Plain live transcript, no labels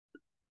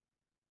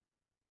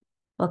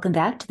Welcome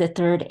back to the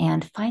third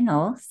and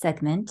final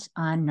segment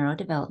on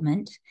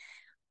neurodevelopment.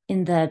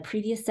 In the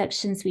previous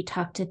sections, we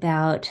talked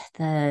about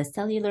the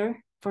cellular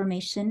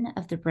formation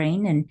of the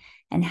brain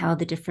and how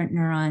the different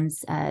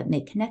neurons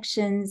make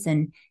connections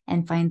and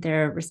find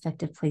their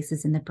respective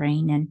places in the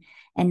brain.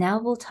 And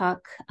now we'll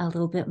talk a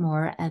little bit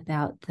more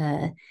about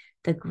the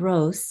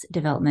gross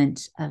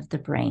development of the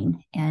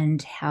brain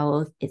and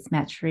how its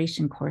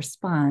maturation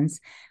corresponds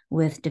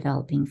with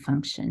developing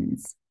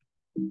functions.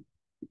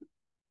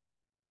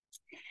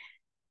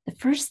 The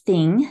first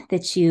thing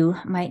that you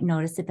might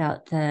notice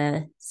about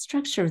the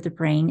structure of the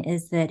brain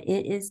is that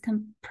it is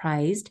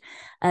comprised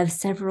of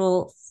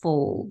several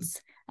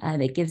folds.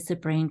 It gives the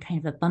brain kind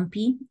of a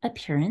bumpy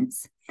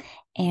appearance.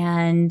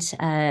 And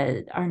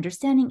our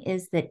understanding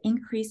is that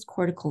increased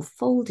cortical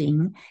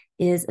folding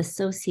is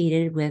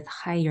associated with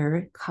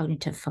higher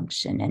cognitive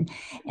function.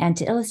 And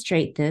to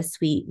illustrate this,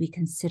 we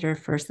consider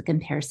first the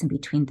comparison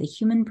between the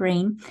human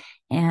brain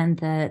and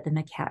the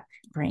macaque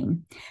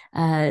brain.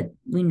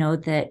 We know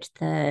that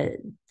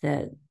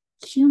the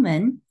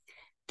human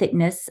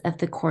thickness of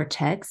the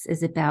cortex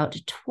is about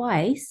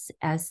twice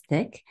as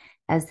thick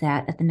as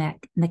that of the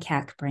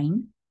macaque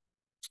brain.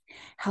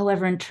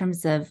 However, in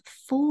terms of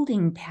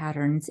folding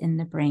patterns in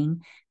the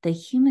brain, the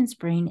human's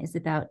brain is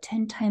about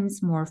 10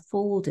 times more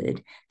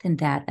folded than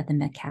that of the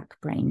macaque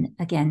brain.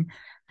 Again,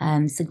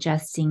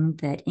 suggesting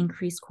that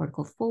increased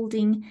cortical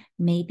folding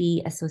may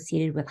be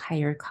associated with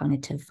higher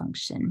cognitive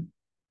function.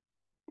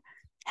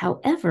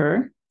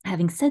 However,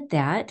 having said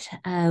that,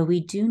 we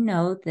do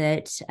know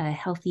that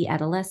healthy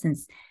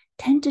adolescents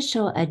tend to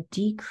show a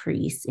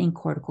decrease in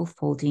cortical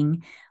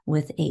folding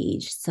with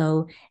age.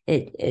 So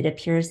it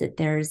appears that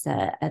there's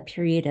a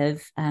period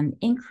of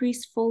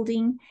increased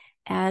folding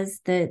as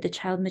the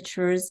child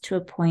matures to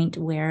a point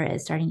where,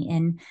 starting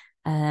in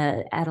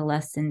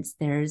adolescence,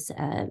 there's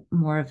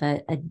more of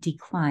a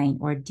decline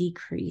or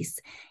decrease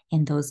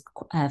in those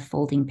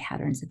folding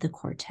patterns of the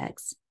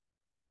cortex.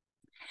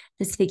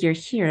 This figure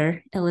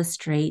here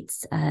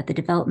illustrates the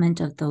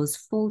development of those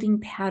folding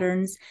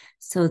patterns.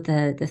 So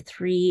the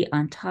three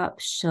on top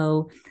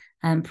show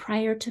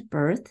prior to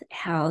birth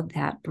how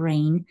that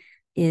brain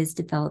is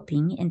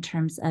developing in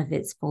terms of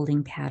its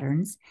folding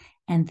patterns.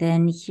 And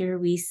then here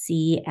we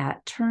see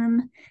at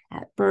term,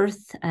 at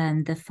birth,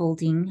 the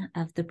folding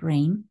of the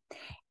brain.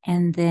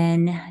 And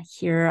then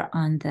here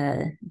on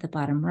the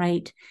bottom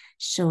right,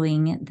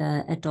 showing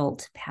the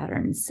adult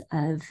patterns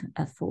of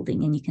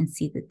folding. And you can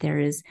see that there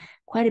is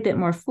quite a bit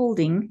more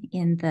folding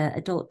in the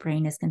adult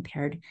brain as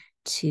compared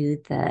to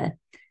the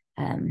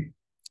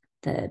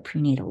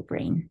prenatal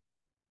brain.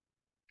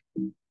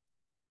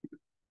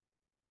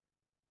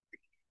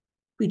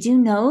 We do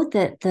know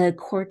that the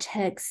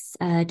cortex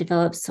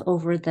develops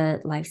over the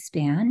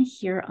lifespan.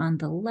 Here on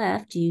the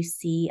left, you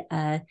see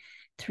a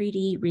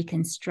 3D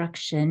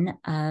reconstruction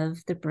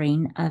of the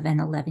brain of an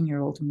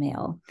 11-year-old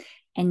male.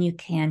 And you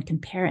can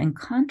compare and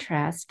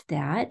contrast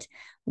that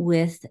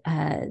with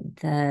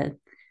the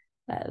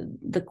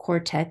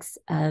cortex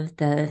of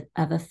a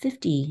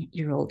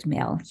 50-year-old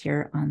male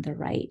here on the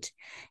right.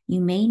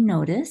 You may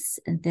notice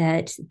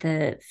that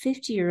the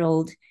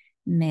 50-year-old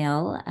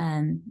male,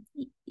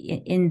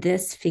 in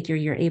this figure,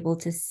 you're able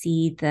to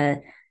see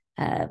the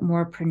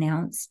more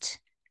pronounced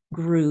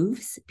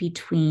grooves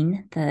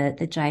between the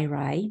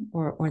gyri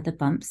or the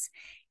bumps,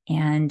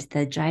 and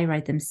the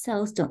gyri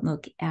themselves don't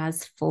look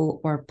as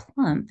full or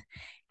plump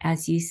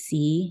as you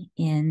see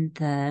in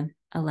the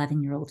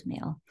 11-year-old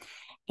male.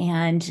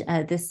 And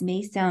this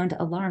may sound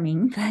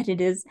alarming, but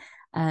it is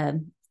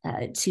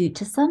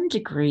to some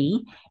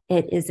degree,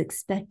 it is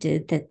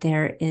expected that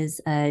there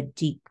is a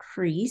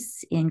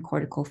decrease in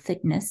cortical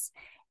thickness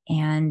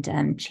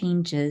and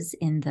changes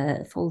in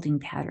the folding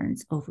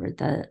patterns over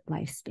the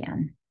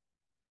lifespan.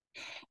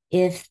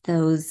 If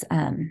those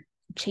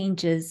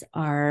changes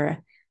are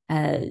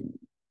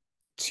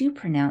too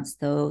pronounced,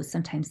 though,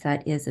 sometimes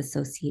that is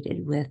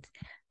associated with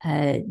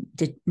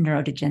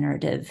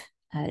neurodegenerative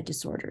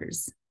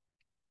disorders.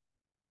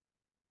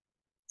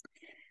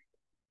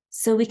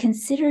 So we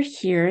consider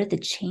here the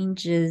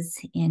changes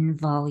in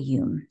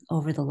volume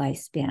over the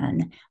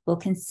lifespan. We'll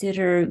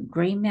consider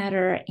gray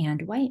matter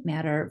and white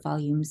matter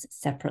volumes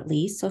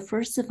separately. So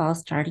first of all,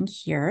 starting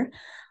here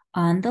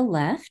on the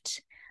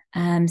left,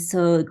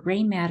 so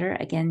gray matter,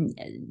 again,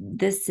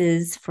 this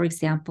is, for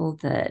example,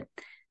 the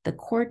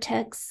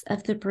cortex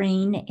of the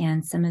brain,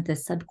 and some of the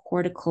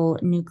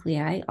subcortical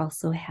nuclei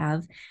also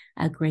have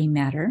gray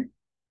matter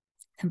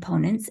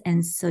components.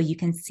 And so you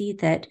can see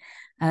that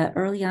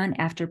early on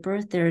after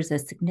birth, there's a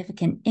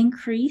significant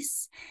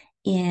increase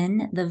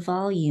in the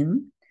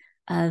volume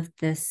of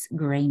this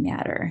gray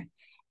matter.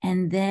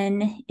 And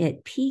then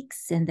it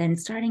peaks, and then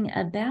starting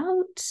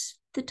about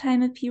the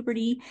time of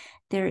puberty,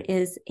 there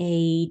is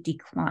a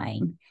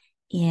decline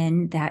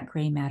in that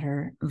gray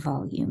matter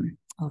volume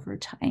over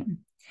time.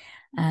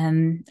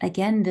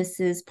 Again, this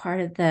is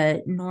part of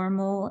the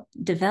normal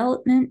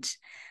development,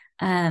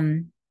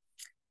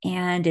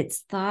 and it's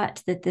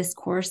thought that this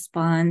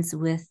corresponds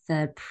with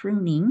the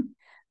pruning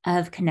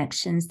of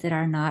connections that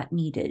are not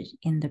needed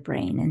in the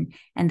brain.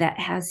 And that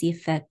has the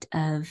effect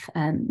of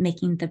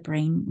making the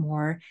brain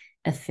more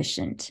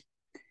efficient.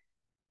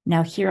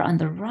 Now here on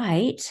the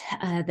right,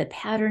 the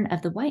pattern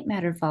of the white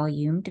matter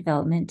volume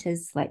development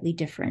is slightly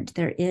different.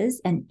 There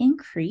is an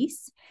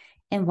increase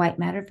in white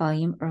matter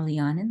volume early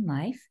on in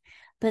life,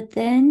 but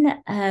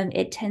then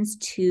it tends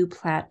to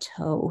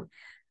plateau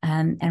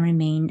and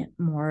remain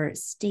more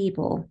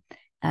stable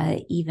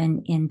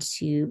even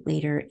into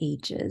later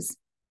ages.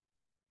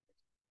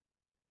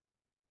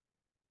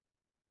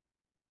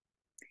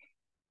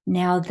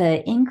 Now,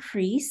 the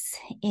increase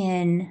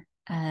in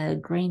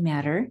gray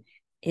matter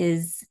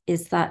is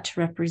thought to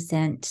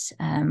represent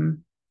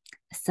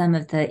some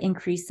of the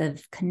increase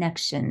of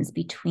connections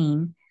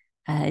between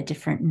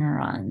different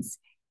neurons.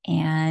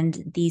 And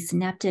these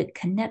synaptic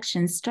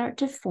connections start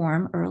to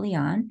form early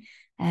on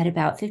at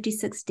about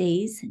 56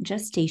 days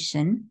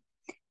gestation.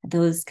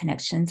 Those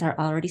connections are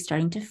already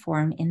starting to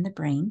form in the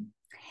brain.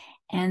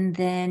 And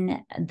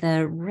then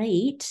the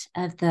rate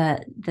of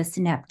the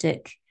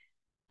synaptic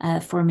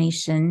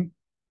formation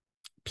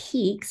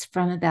peaks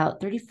from about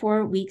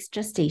 34 weeks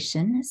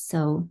gestation,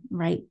 so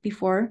right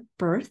before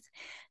birth,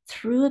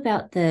 through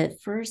about the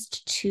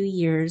first 2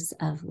 years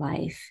of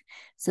life.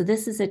 So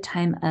this is a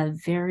time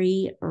of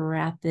very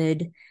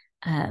rapid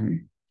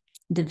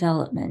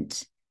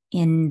development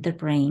in the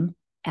brain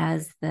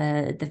as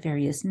the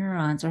various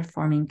neurons are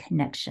forming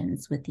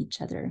connections with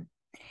each other.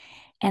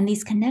 And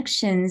these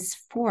connections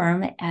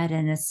form at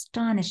an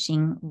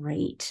astonishing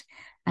rate.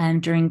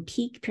 During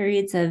peak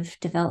periods of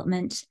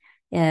development,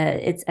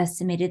 it's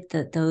estimated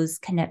that those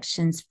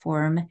connections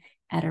form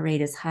at a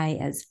rate as high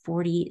as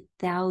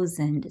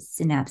 40,000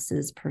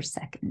 synapses per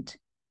second.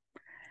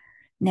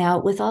 Now,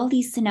 with all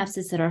these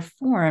synapses that are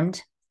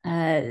formed,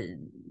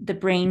 the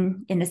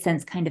brain, in a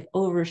sense, kind of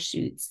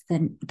overshoots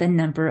the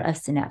number of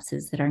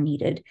synapses that are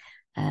needed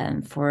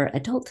for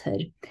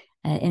adulthood.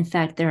 In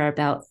fact, there are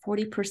about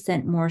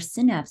 40% more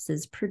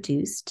synapses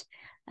produced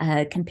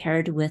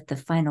compared with the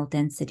final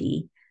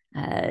density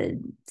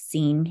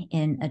seen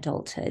in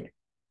adulthood.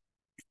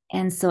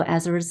 And so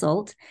as a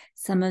result,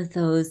 some of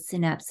those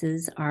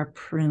synapses are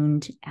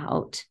pruned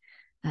out,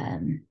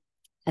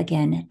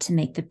 again, to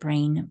make the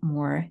brain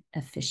more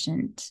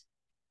efficient.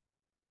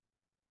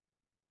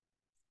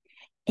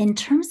 In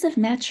terms of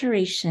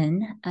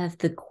maturation of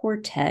the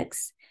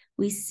cortex,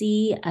 we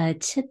see a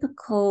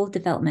typical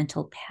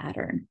developmental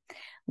pattern,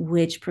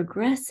 which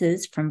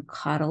progresses from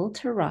caudal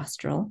to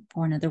rostral,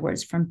 or in other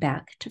words, from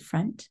back to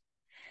front,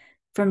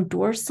 from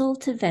dorsal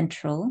to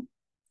ventral,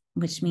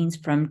 which means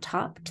from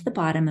top to the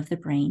bottom of the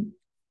brain,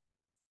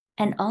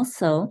 and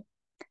also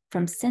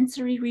from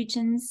sensory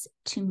regions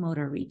to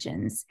motor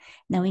regions.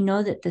 Now we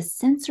know that the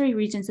sensory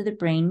regions of the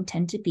brain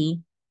tend to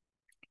be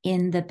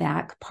in the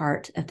back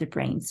part of the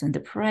brain. So in the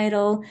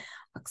parietal,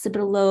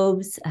 occipital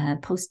lobes,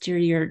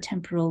 posterior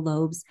temporal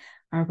lobes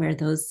are where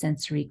those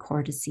sensory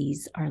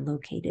cortices are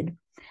located,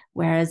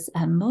 whereas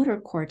a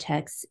motor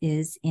cortex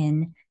is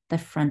in the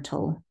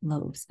frontal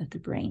lobes of the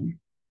brain.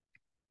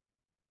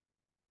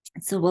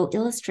 So we'll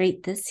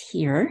illustrate this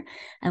here.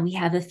 We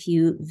have a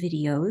few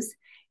videos,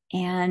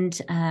 and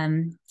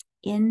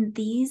in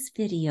these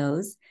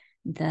videos,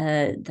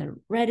 the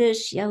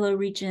reddish yellow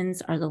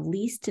regions are the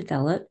least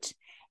developed,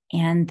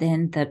 and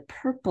then the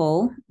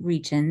purple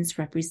regions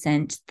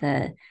represent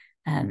the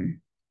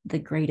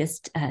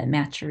greatest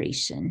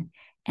maturation.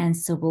 And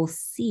so we'll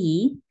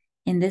see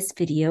in this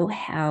video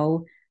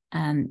how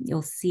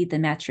you'll see the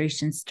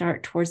maturation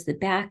start towards the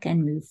back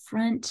and move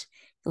front.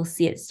 You'll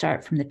see it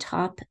start from the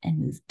top and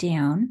move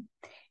down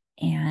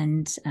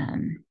and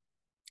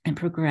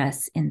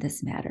progress in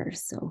this matter.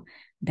 So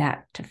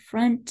back to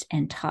front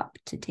and top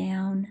to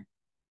down.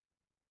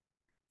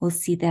 We'll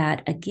see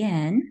that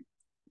again,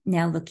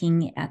 now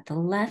looking at the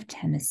left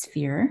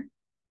hemisphere,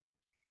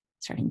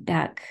 starting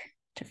back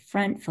to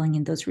front, filling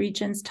in those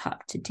regions,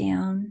 top to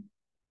down.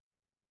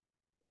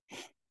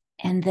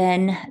 And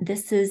then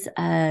this is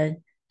a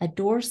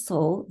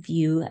dorsal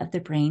view of the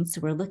brain.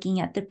 So we're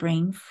looking at the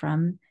brain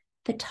from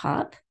the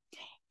top,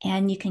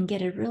 and you can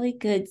get a really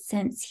good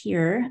sense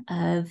here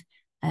of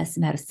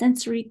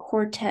somatosensory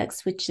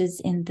cortex, which is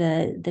in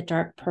the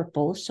dark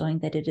purple, showing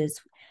that it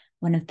is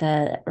one of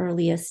the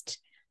earliest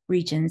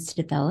regions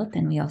to develop.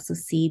 And we also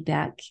see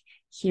back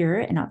here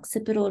an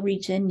occipital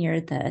region near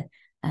the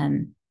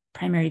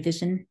primary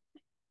vision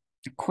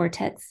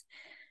cortex.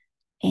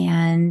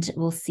 And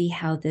we'll see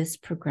how this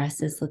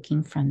progresses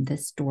looking from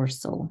this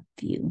dorsal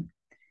view.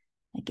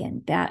 Again,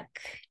 back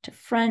to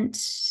front,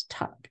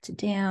 top to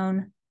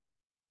down,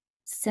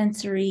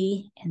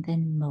 sensory, and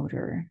then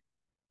motor.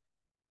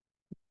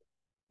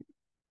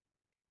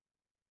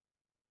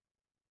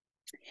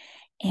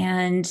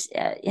 And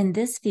in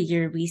this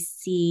figure, we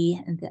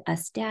see a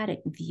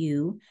static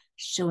view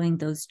showing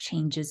those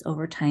changes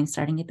over time,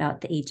 starting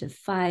about the age of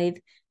 5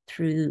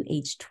 through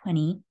age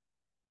 20.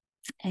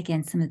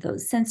 Again, some of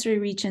those sensory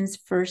regions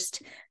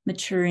first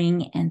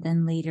maturing, and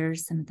then later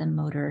some of the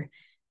motor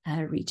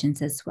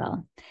regions as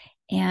well.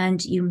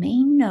 And you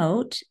may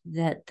note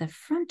that the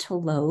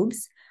frontal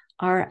lobes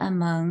are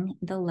among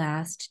the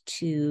last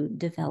to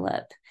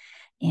develop.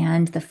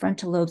 And the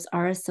frontal lobes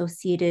are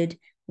associated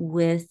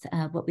with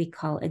what we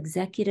call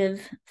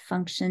executive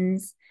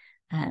functions.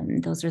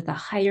 Those are the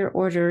higher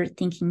order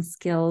thinking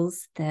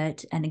skills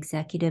that an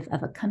executive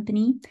of a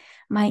company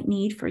might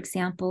need, for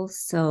example.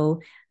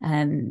 So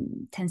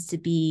tends to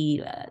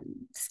be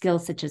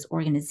skills such as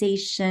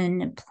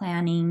organization,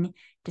 planning,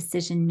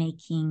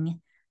 decision-making,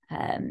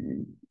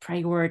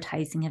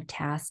 prioritizing of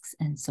tasks,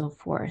 and so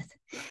forth.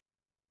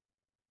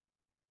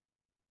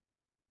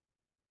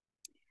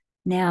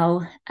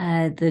 Now,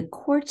 the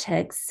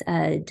cortex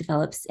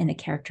develops in a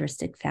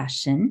characteristic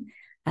fashion,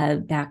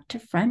 back to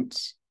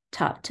front,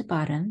 top to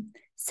bottom,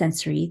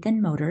 sensory,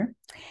 then motor.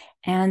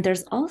 And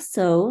there's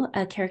also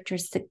a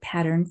characteristic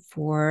pattern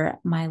for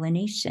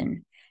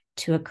myelination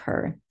to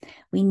occur.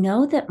 We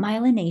know that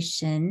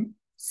myelination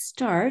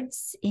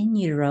starts in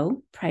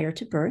utero prior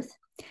to birth,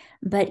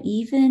 but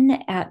even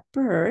at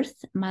birth,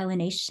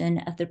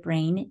 myelination of the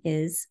brain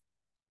is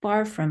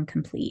far from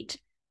complete.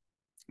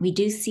 We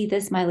do see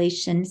this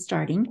myelination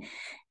starting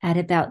at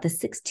about the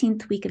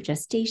 16th week of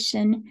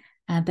gestation,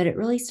 but it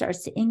really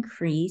starts to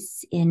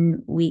increase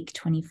in week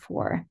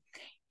 24.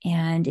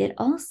 And it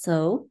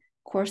also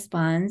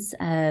corresponds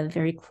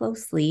very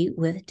closely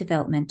with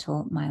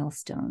developmental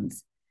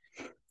milestones.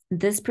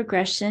 This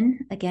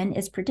progression, again,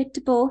 is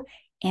predictable,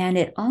 and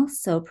it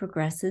also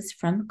progresses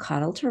from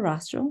caudal to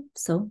rostral,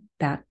 so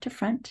back to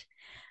front,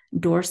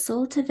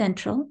 dorsal to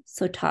ventral,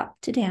 so top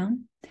to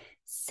down,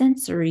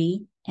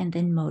 sensory, and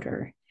then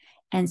motor.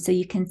 And so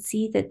you can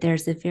see that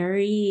there's a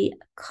very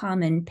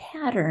common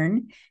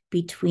pattern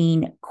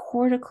between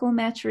cortical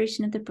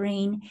maturation of the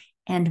brain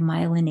and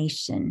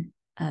myelination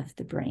of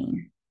the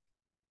brain.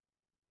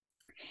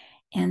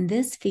 And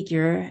this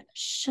figure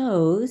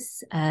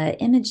shows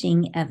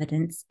imaging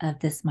evidence of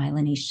this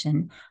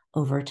myelination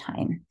over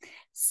time.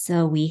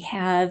 So we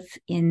have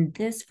in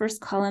this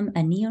first column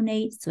a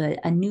neonate, so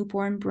a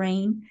newborn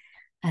brain.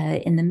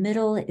 In the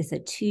middle is a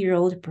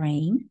 2-year-old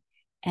brain.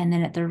 And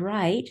then at the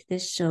right,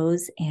 this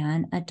shows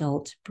an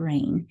adult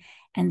brain.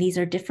 And these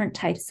are different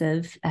types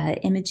of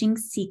imaging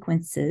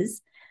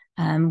sequences.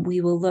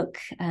 We will look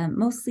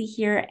mostly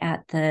here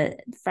at the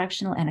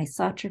fractional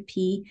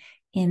anisotropy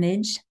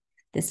image,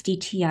 this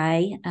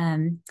DTI,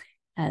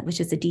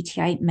 which is a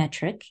DTI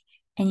metric.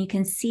 And you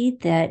can see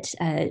that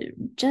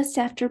just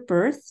after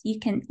birth, you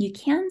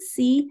can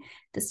see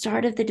the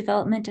start of the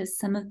development of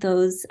some of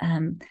those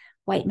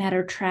white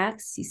matter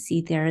tracts. You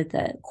see there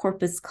the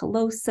corpus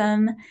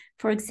callosum,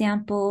 for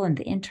example, and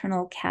the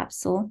internal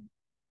capsule.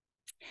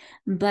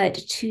 But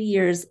 2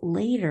 years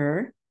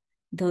later,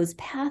 those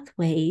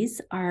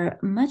pathways are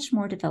much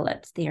more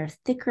developed. They are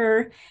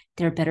thicker,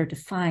 they're better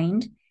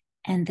defined.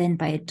 And then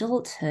by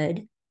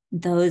adulthood,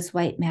 those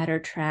white matter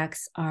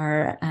tracts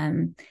are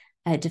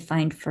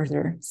defined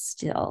further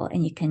still.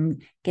 And you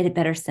can get a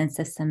better sense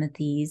of some of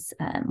these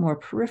more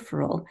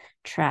peripheral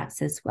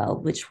tracts as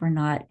well, which were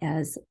not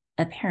as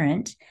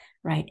apparent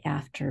right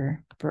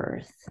after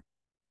birth.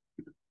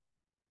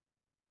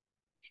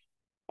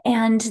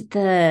 And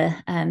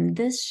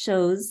this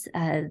shows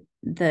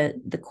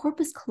the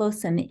corpus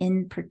callosum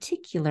in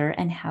particular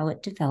and how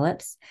it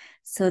develops.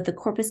 So the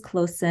corpus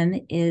callosum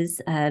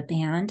is a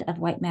band of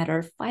white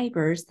matter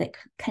fibers that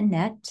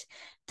connect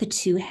the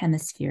two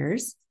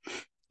hemispheres.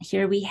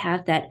 Here we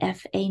have that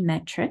FA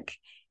metric.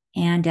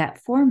 And at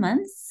 4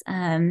 months,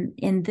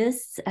 in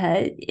this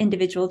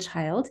individual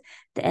child,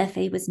 the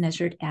FA was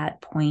measured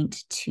at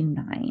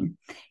 0.29.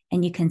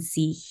 And you can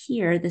see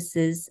here, this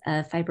is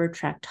a fiber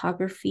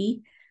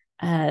tractography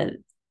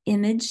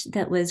image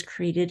that was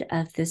created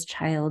of this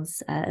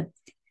child's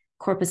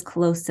corpus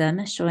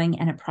callosum, showing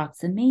an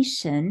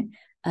approximation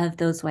of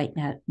those white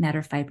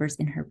matter fibers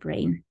in her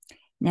brain.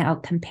 Now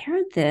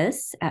compare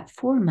this at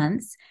 4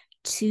 months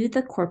to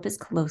the corpus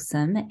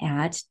callosum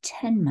at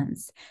 10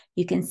 months.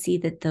 You can see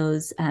that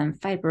those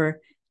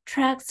fiber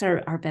tracts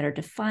are better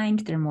defined,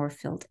 they're more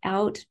filled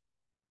out,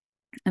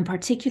 and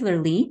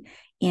particularly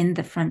in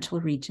the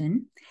frontal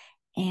region.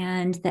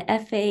 And the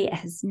FA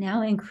has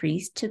now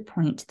increased to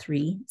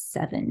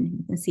 0.37.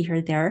 You can see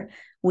her there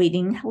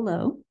waving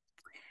hello.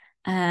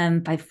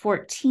 By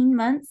 14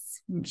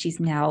 months, she's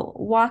now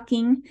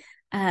walking.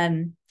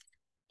 And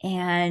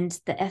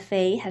the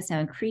FA has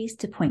now increased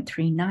to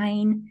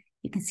 0.39.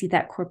 You can see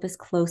that corpus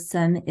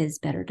callosum is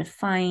better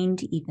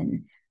defined,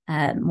 even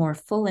more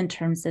full in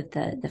terms of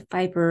the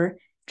fiber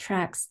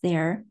tracts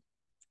there.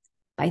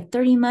 By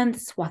 30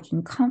 months,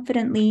 walking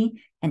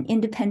confidently and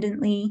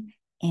independently,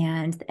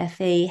 and the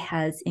FA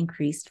has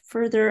increased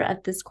further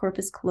of this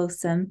corpus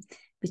callosum,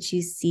 which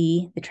you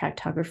see the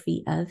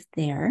tractography of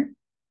there.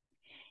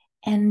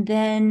 And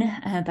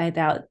then by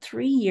about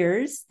 3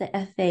 years, the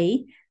FA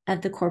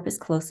of the corpus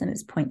callosum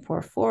is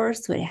 0.44,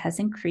 so it has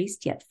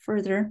increased yet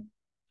further.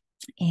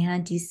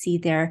 And you see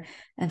there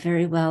a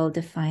very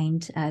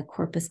well-defined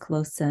corpus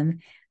callosum,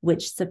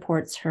 which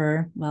supports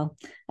her,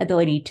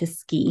 ability to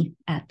ski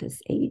at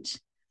this age.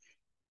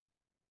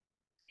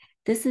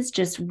 This is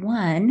just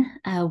one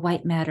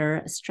white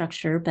matter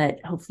structure, but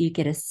hopefully you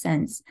get a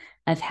sense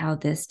of how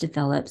this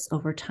develops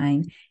over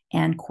time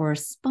and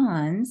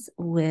corresponds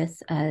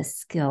with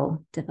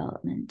skill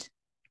development.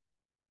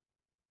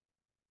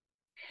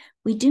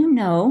 We do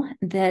know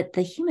that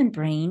the human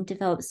brain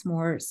develops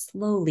more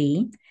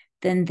slowly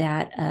than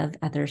that of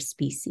other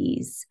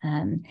species,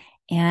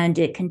 and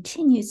it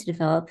continues to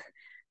develop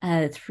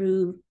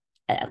through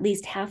at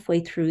least halfway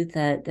through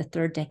the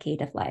third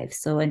decade of life,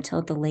 so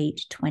until the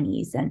late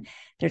 20s. And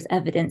there's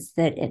evidence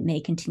that it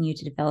may continue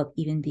to develop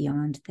even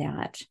beyond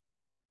that.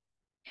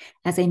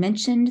 As I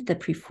mentioned, the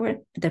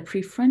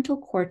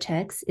prefrontal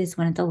cortex is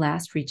one of the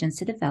last regions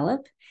to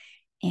develop.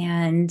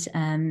 And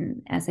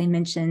as I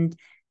mentioned,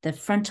 the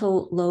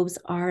frontal lobes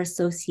are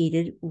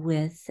associated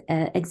with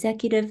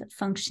executive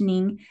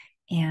functioning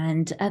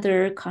and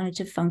other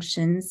cognitive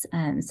functions,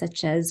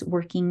 such as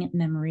working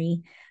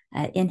memory,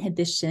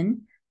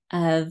 inhibition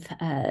of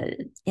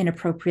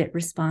inappropriate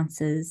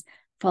responses,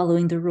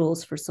 following the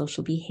rules for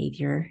social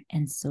behavior,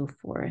 and so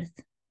forth.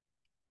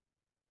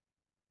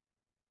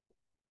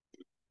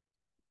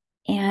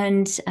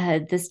 And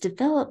this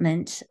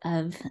development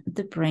of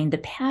the brain, the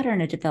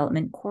pattern of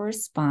development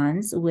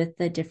corresponds with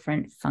the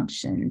different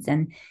functions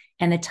and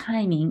the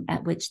timing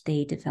at which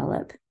they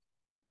develop.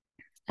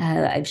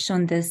 I've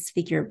shown this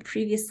figure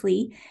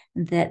previously,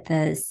 that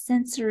the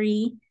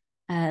sensory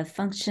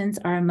functions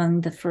are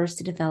among the first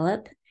to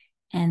develop,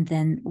 and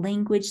then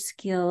language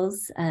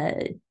skills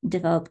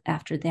develop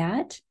after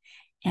that,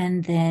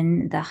 and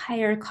then the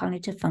higher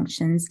cognitive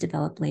functions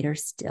develop later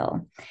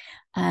still.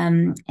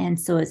 And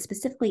so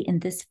specifically in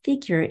this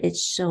figure,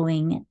 it's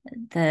showing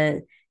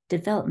the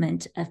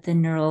development of the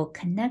neural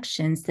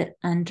connections that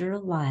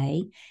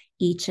underlie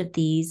each of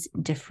these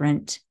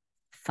different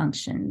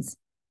functions.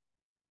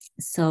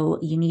 So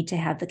you need to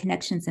have the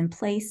connections in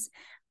place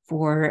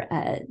for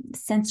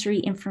sensory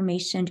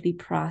information to be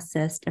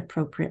processed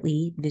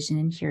appropriately, vision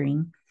and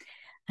hearing.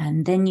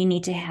 And then you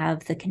need to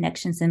have the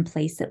connections in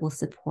place that will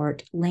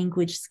support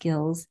language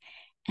skills.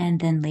 And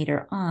then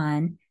later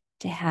on,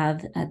 to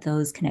have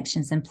those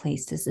connections in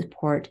place to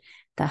support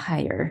the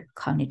higher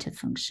cognitive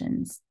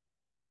functions.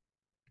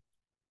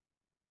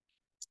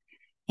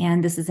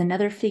 And this is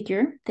another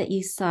figure that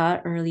you saw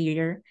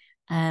earlier,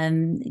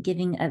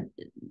 giving a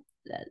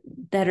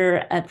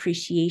better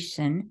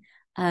appreciation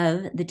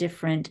of the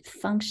different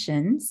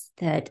functions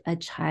that a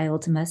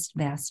child must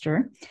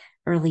master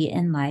early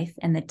in life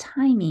and the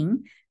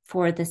timing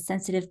for the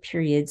sensitive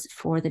periods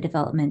for the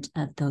development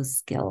of those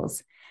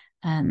skills.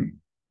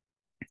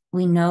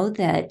 We know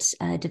that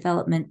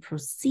development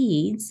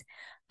proceeds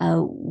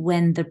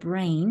when the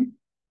brain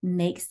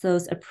makes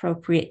those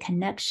appropriate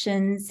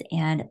connections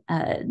and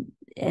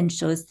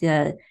shows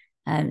the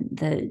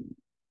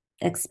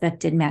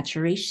expected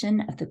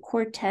maturation of the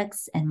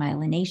cortex and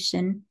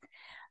myelination.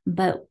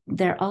 But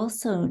there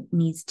also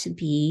needs to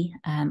be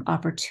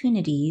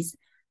opportunities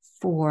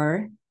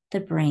for the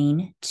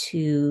brain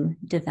to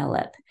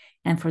develop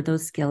and for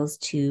those skills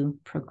to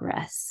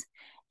progress.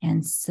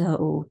 And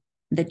so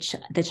the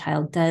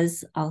child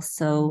does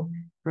also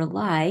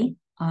rely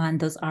on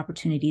those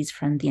opportunities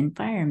from the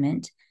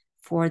environment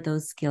for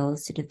those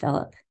skills to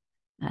develop.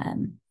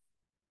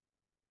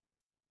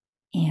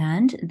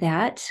 And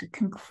that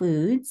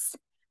concludes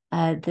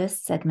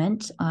this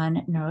segment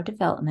on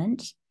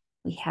neurodevelopment.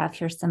 We have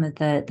here some of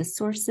the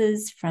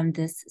sources from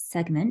this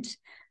segment.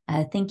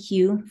 Thank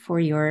you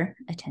for your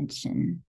attention.